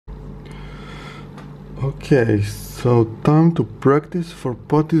Okay, so time to practice for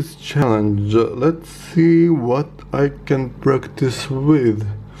Potti's challenge. Let's see what I can practice with.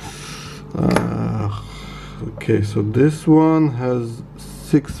 Okay, so this one has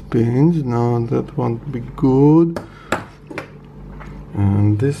 6 pins. Now that won't be good.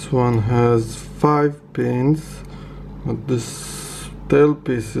 And this one has 5 pins. But this tail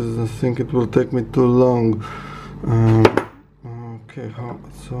pieces, I think it will take me too long. Okay,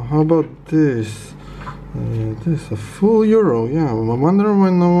 so how about this? This a full euro. Yeah, I wonder why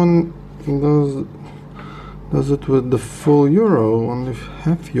no one does it with the full euro, only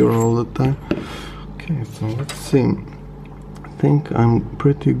half euro all the time. Okay, so let's see. I think I'm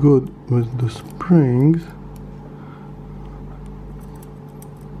pretty good with the springs.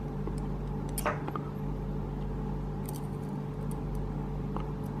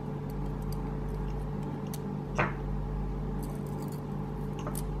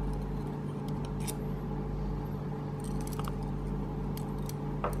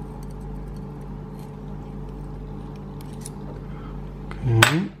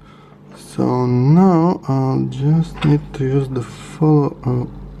 Okay, so now I'll just need to use the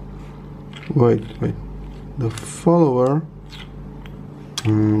the follower.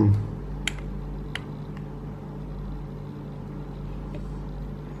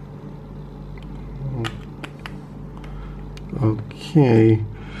 Okay,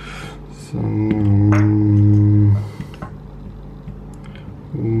 so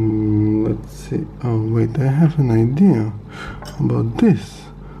let's see. Oh wait, I have an idea about this.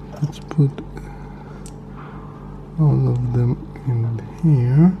 Let's put all of them in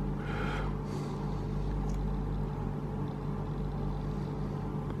here.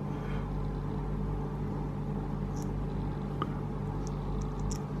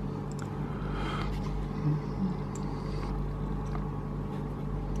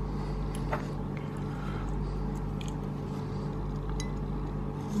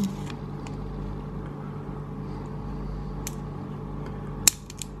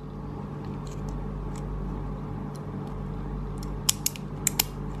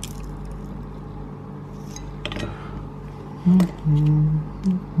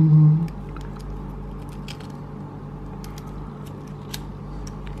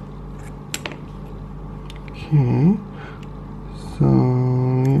 Okay, so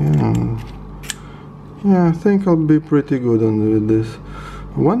yeah, I think I'll be pretty good on with this.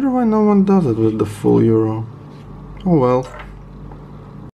 I wonder why no one does it with the full euro. Oh well.